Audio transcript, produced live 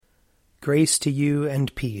Grace to you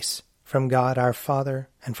and peace from God our Father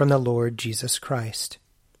and from the Lord Jesus Christ.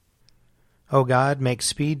 O God, make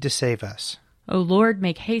speed to save us. O Lord,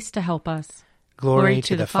 make haste to help us. Glory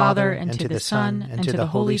to the Father, and to the Son, and to the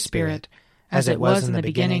Holy Spirit, as it was in the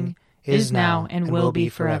beginning, is now, and will be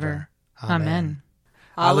forever. Amen.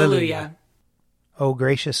 Alleluia. O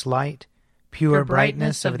gracious light, pure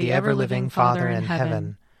brightness of the ever-living Father in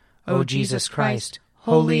heaven, O Jesus Christ,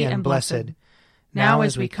 holy and blessed, now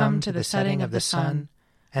as we come to the setting of the sun,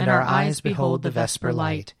 and our eyes behold the vesper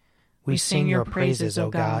light, we sing your praises, O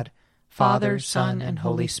God, Father, Son, and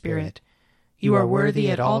Holy Spirit. You are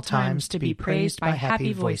worthy at all times to be praised by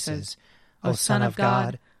happy voices, O Son of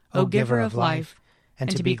God, O Giver of life, and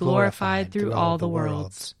to be glorified through all the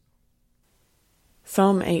worlds.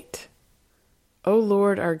 Psalm 8. O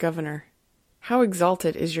Lord our Governor, how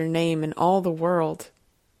exalted is your name in all the world!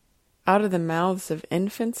 Out of the mouths of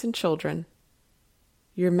infants and children,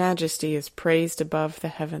 your majesty is praised above the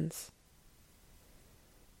heavens.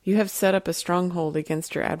 You have set up a stronghold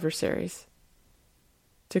against your adversaries,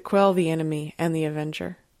 to quell the enemy and the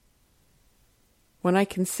avenger. When I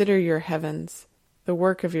consider your heavens, the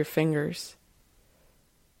work of your fingers,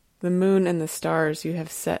 the moon and the stars you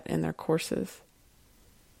have set in their courses.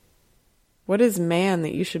 What is man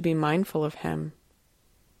that you should be mindful of him?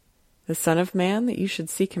 The Son of Man that you should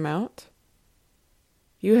seek him out?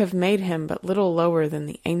 You have made him but little lower than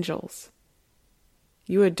the angels.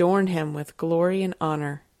 You adorn him with glory and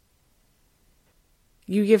honor.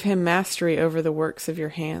 You give him mastery over the works of your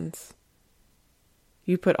hands.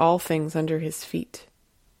 You put all things under his feet.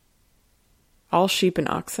 All sheep and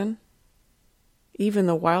oxen, even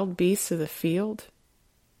the wild beasts of the field,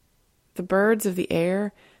 the birds of the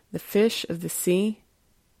air, the fish of the sea,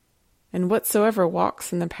 and whatsoever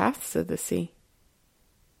walks in the paths of the sea.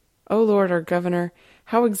 O Lord our Governor,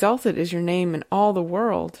 how exalted is your name in all the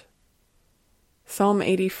world! Psalm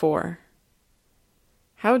 84.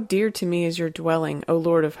 How dear to me is your dwelling, O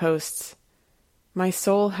Lord of hosts! My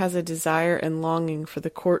soul has a desire and longing for the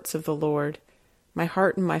courts of the Lord. My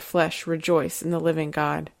heart and my flesh rejoice in the living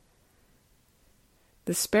God.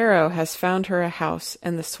 The sparrow has found her a house,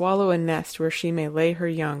 and the swallow a nest where she may lay her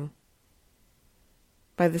young.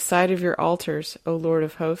 By the side of your altars, O Lord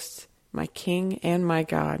of hosts, my King and my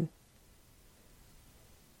God.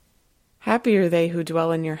 Happy are they who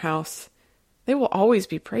dwell in your house. They will always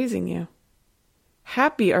be praising you.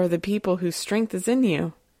 Happy are the people whose strength is in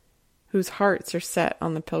you, whose hearts are set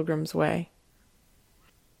on the pilgrim's way.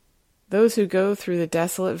 Those who go through the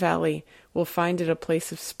desolate valley will find it a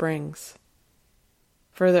place of springs,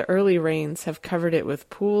 for the early rains have covered it with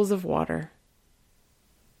pools of water.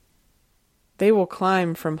 They will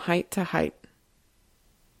climb from height to height,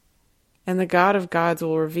 and the God of gods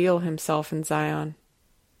will reveal himself in Zion.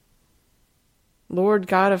 Lord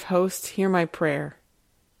God of hosts, hear my prayer.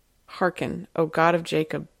 Hearken, O God of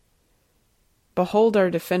Jacob. Behold our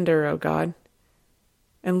defender, O God,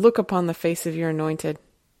 and look upon the face of your anointed.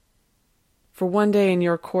 For one day in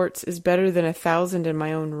your courts is better than 1,000 in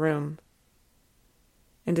my own room,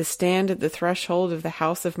 and to stand at the threshold of the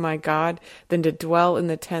house of my God than to dwell in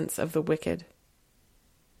the tents of the wicked.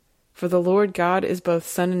 For the Lord God is both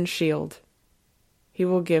sun and shield. He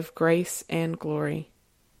will give grace and glory.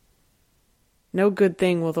 No good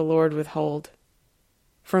thing will the Lord withhold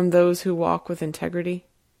from those who walk with integrity.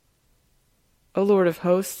 O Lord of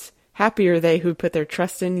hosts, happy are they who put their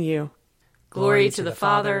trust in you. Glory to the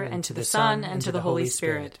Father, and to the Son, and to the Holy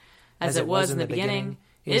Spirit, as it was in the beginning,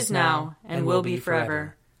 is now, and will be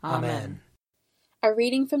forever. Amen. A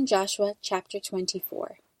reading from Joshua chapter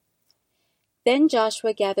 24. Then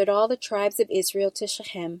Joshua gathered all the tribes of Israel to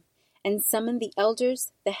Shechem, and summoned the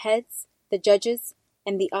elders, the heads, the judges,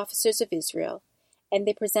 and the officers of Israel, and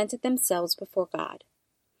they presented themselves before God.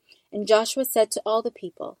 And Joshua said to all the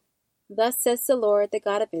people, Thus says the Lord, the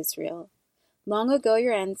God of Israel, Long ago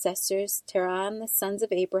your ancestors, Terah and the sons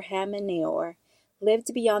of Abraham and Nahor,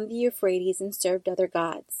 lived beyond the Euphrates and served other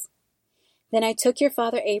gods. Then I took your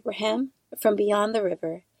father Abraham from beyond the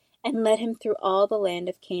river, and led him through all the land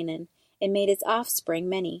of Canaan, and made his offspring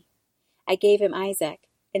many. I gave him Isaac,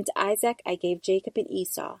 and to Isaac I gave Jacob and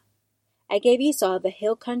Esau. I gave Esau the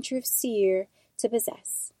hill country of Seir to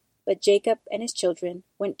possess, but Jacob and his children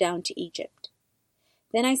went down to Egypt.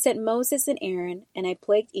 Then I sent Moses and Aaron, and I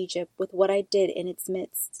plagued Egypt with what I did in its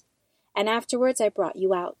midst. And afterwards I brought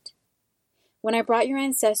you out. When I brought your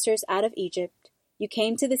ancestors out of Egypt, you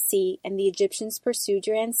came to the sea, and the Egyptians pursued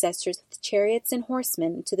your ancestors with chariots and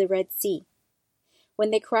horsemen to the Red Sea.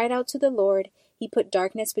 When they cried out to the Lord, he put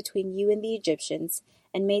darkness between you and the Egyptians,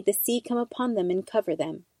 and made the sea come upon them and cover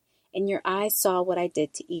them. And your eyes saw what I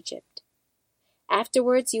did to Egypt.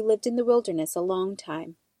 Afterwards you lived in the wilderness a long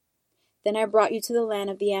time. Then I brought you to the land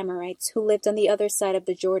of the Amorites, who lived on the other side of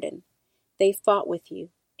the Jordan. They fought with you,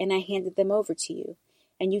 and I handed them over to you,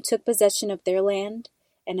 and you took possession of their land,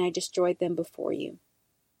 and I destroyed them before you.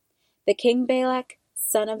 The king Balak,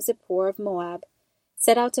 son of Zippor of Moab,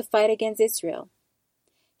 set out to fight against Israel.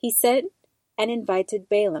 He sent and invited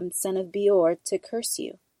Balaam, son of Beor, to curse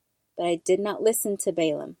you, but I did not listen to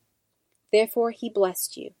Balaam. Therefore he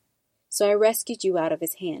blessed you, so I rescued you out of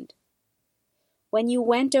his hand. When you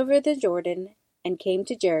went over the Jordan and came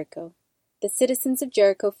to Jericho, the citizens of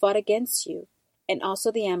Jericho fought against you, and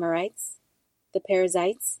also the Amorites, the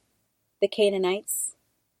Perizzites, the Canaanites,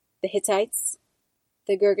 the Hittites,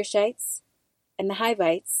 the Girgashites, and the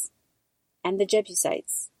Hivites, and the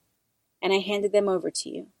Jebusites, and I handed them over to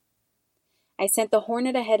you. I sent the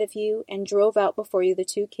hornet ahead of you and drove out before you the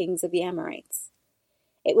 2 kings of the Amorites.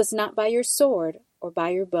 It was not by your sword or by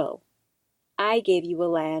your bow. I gave you a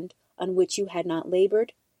land on which you had not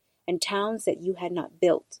labored, and towns that you had not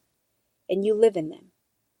built, and you live in them.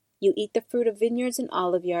 You eat the fruit of vineyards and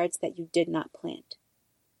olive yards that you did not plant.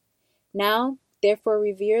 Now, therefore,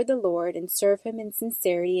 revere the Lord and serve him in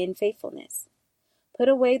sincerity and faithfulness. Put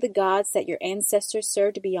away the gods that your ancestors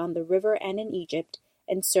served beyond the river and in Egypt,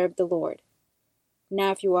 and serve the Lord.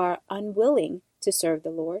 Now, if you are unwilling to serve the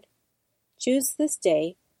Lord, choose this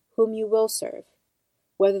day whom you will serve,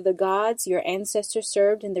 whether the gods your ancestors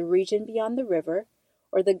served in the region beyond the river,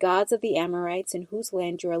 or the gods of the Amorites in whose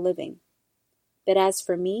land you are living. But as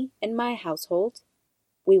for me and my household,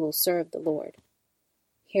 we will serve the Lord.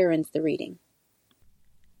 Here ends the reading.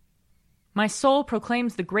 My soul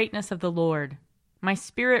proclaims the greatness of the Lord. My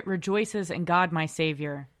spirit rejoices in God my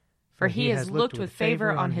Savior, for he has looked with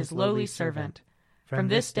favor on his lowly servant. From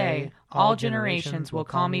this day all generations will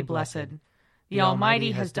call me blessed. The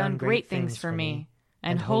Almighty has done great things for me,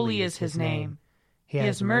 and holy is his name. He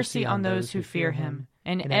has mercy on those who fear him,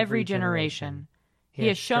 in every generation. He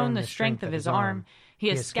has shown the strength of his arm. He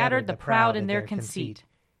has scattered the proud in their conceit.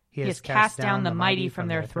 He has cast down the mighty from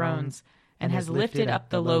their thrones, and has lifted up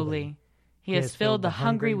the lowly. He has filled the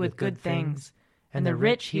hungry with good things, and the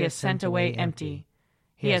rich he has sent away empty.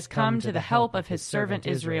 He has come to the help of his servant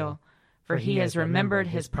Israel, for he has remembered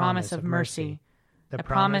his promise of mercy, the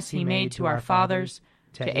promise he made to our fathers,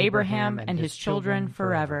 to Abraham and his children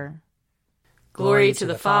forever. Glory to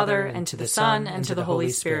the Father, and to the Son, and to the Holy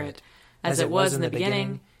Spirit, as it was in the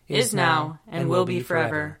beginning, is now, and will be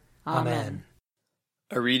forever. Amen.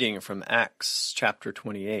 A reading from Acts chapter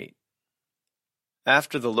 28.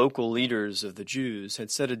 After the local leaders of the Jews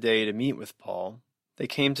had set a day to meet with Paul, they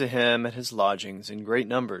came to him at his lodgings in great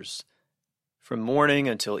numbers. From morning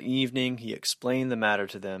until evening he explained the matter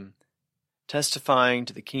to them, testifying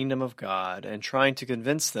to the kingdom of God and trying to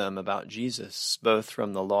convince them about Jesus, both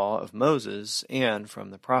from the law of Moses and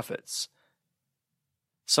from the prophets.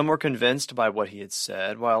 Some were convinced by what he had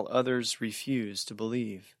said, while others refused to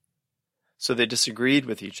believe. So they disagreed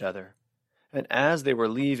with each other, and as they were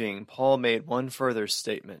leaving, Paul made one further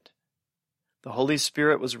statement. The Holy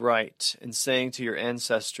Spirit was right in saying to your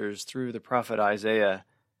ancestors through the prophet Isaiah,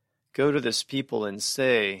 "Go to this people and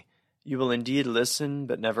say, you will indeed listen,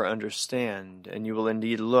 but never understand, and you will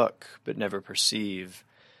indeed look, but never perceive.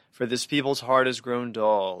 For this people's heart has grown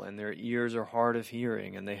dull, and their ears are hard of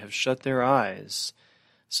hearing, and they have shut their eyes,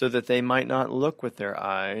 so that they might not look with their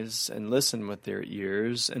eyes, and listen with their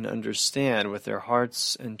ears, and understand with their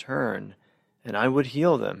hearts, and turn, and I would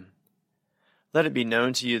heal them. Let it be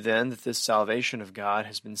known to you then that this salvation of God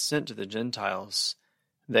has been sent to the Gentiles.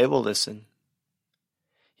 They will listen."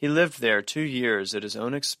 He lived there 2 years at his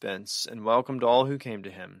own expense and welcomed all who came to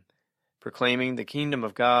him, proclaiming the kingdom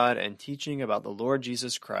of God and teaching about the Lord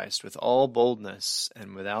Jesus Christ with all boldness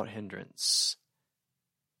and without hindrance.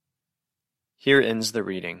 Here ends the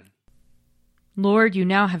reading. Lord, you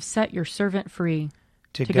now have set your servant free,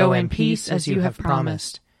 to go in peace as you have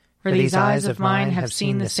promised. For these eyes of mine have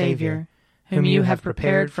seen the Savior, whom you have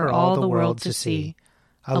prepared for all the world to see,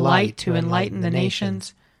 a light to enlighten the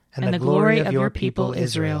nations, and the glory of your people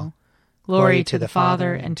Israel. Glory to the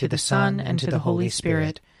Father, and to the Son, and to the Holy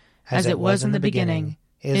Spirit, as it was in the beginning,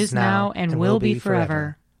 is now, and will be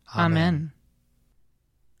forever. Amen.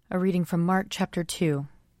 A reading from Mark chapter 2.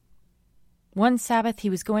 One Sabbath he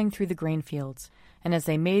was going through the grain fields, and as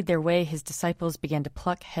they made their way his disciples began to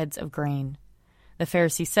pluck heads of grain. The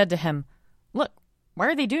Pharisees said to him, "Look, why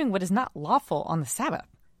are they doing what is not lawful on the Sabbath?"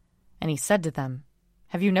 And he said to them,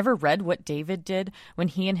 "Have you never read what David did when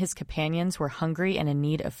he and his companions were hungry and in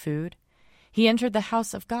need of food? He entered the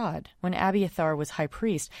house of God when Abiathar was high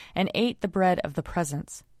priest and ate the bread of the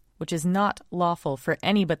presence, which is not lawful for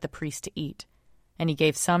any but the priest to eat, and he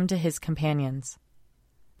gave some to his companions.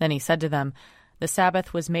 Then he said to them, "The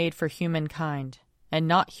Sabbath was made for humankind, and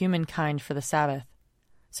not humankind for the Sabbath.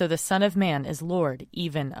 So the Son of Man is Lord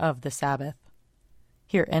even of the Sabbath."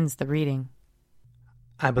 Here ends the reading.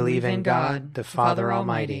 I believe in God, the Father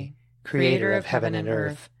Almighty, creator of heaven and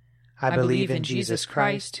earth. I believe in Jesus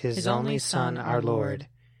Christ, his only Son, our Lord.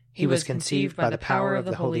 He was conceived by the power of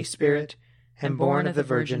the Holy Spirit and born of the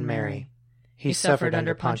Virgin Mary. He suffered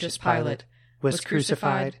under Pontius Pilate, was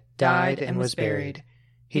crucified, died, and was buried.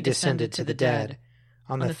 He descended to the dead.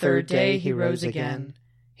 On the third day he rose again.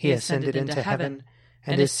 He ascended into heaven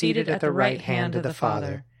and is seated at the right hand of the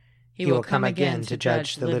Father. He will come again to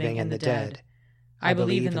judge the living and the dead. I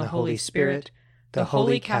believe in the Holy Spirit, the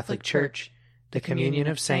Holy Catholic Church, the communion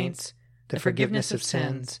of saints, the forgiveness of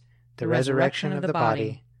sins, the resurrection of the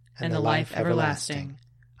body, and the life everlasting.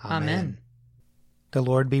 Amen. The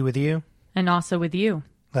Lord be with you. And also with you.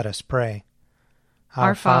 Let us pray.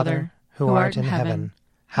 Our Father, who art in heaven,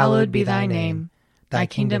 hallowed be thy name. Thy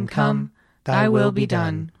kingdom come, thy will be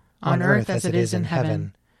done, on earth as it is in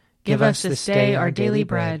heaven. Give us this day our daily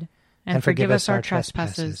bread, and forgive us our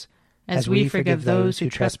trespasses, as we forgive those who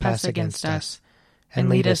trespass against us. And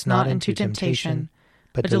lead us not into temptation,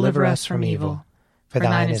 but deliver us from evil. For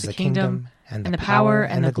thine is the kingdom, and the power,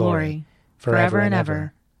 and the glory, forever and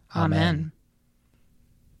ever. Amen.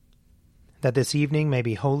 That this evening may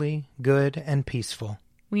be holy, good, and peaceful.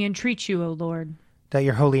 We entreat you, O Lord. That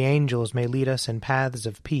your holy angels may lead us in paths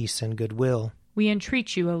of peace and goodwill. We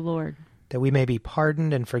entreat you, O Lord. That we may be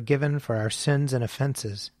pardoned and forgiven for our sins and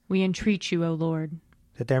offenses. We entreat you, O Lord.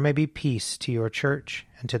 That there may be peace to your church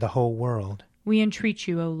and to the whole world. We entreat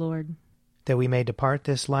you, O Lord. That we may depart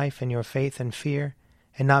this life in your faith and fear,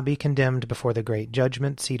 and not be condemned before the great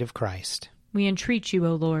judgment seat of Christ. We entreat you,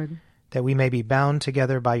 O Lord. That we may be bound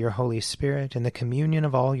together by your Holy Spirit in the communion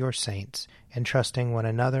of all your saints, entrusting one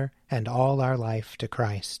another and all our life to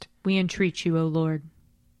Christ. We entreat you, O Lord.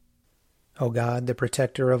 O God, the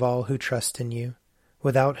protector of all who trust in you,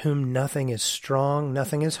 without whom nothing is strong,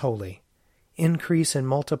 nothing is holy, increase and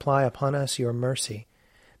multiply upon us your mercy,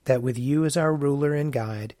 that with you as our ruler and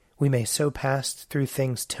guide, we may so pass through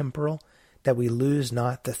things temporal, that we lose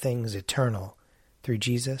not the things eternal, through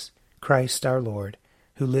Jesus Christ our Lord,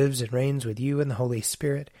 who lives and reigns with you in the Holy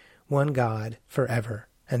Spirit, one God, forever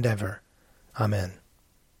and ever. Amen.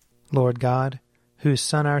 Lord God, whose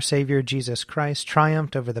Son, our Savior Jesus Christ,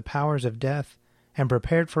 triumphed over the powers of death and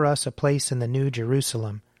prepared for us a place in the New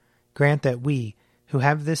Jerusalem, grant that we, who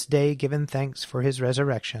have this day given thanks for his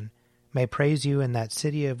resurrection, may praise you in that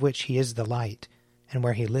city of which he is the light, and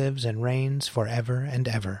where he lives and reigns forever and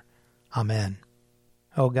ever. Amen.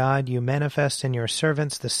 O God, you manifest in your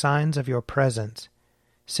servants the signs of your presence.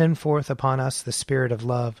 Send forth upon us the Spirit of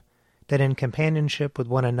love, that in companionship with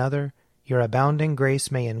one another your abounding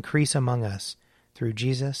grace may increase among us, through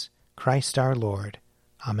Jesus Christ our Lord.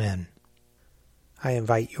 Amen. I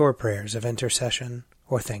invite your prayers of intercession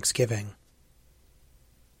or thanksgiving.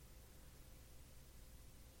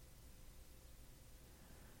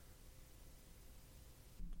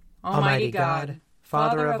 Almighty God,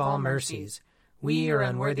 Father of all mercies, we, your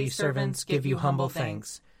unworthy servants, give you humble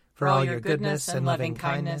thanks for all your goodness and loving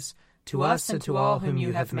kindness to us and to all whom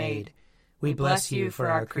you have made. We bless you for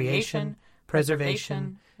our creation,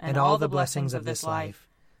 preservation, and all the blessings of this life,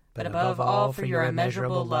 but above all for your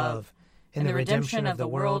immeasurable love in the redemption of the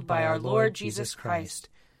world by our Lord Jesus Christ,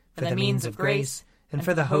 for the means of grace and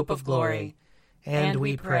for the hope of glory. And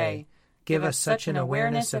we pray, give us such an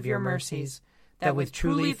awareness of your mercies, that with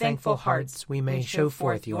truly thankful hearts we may show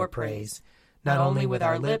forth your praise, not only with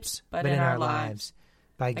our lips, but in our lives,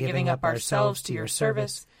 by giving up ourselves to your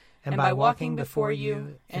service, and by walking before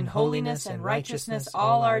you in holiness and righteousness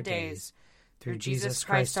all our days, through Jesus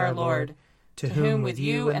Christ our Lord, to whom with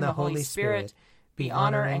you and the Holy Spirit be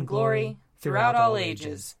honor and glory throughout all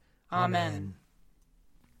ages. Amen.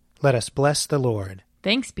 Let us bless the Lord.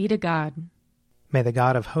 Thanks be to God. May the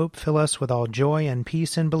God of hope fill us with all joy and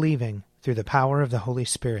peace in believing, through the power of the Holy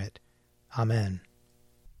Spirit. Amen.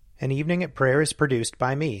 An Evening at Prayer is produced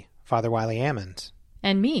by me, Father Wiley Ammons.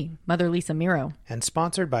 And me, Mother Lisa Miro. And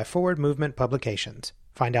sponsored by Forward Movement Publications.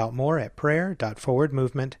 Find out more at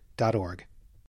prayer.forwardmovement.org.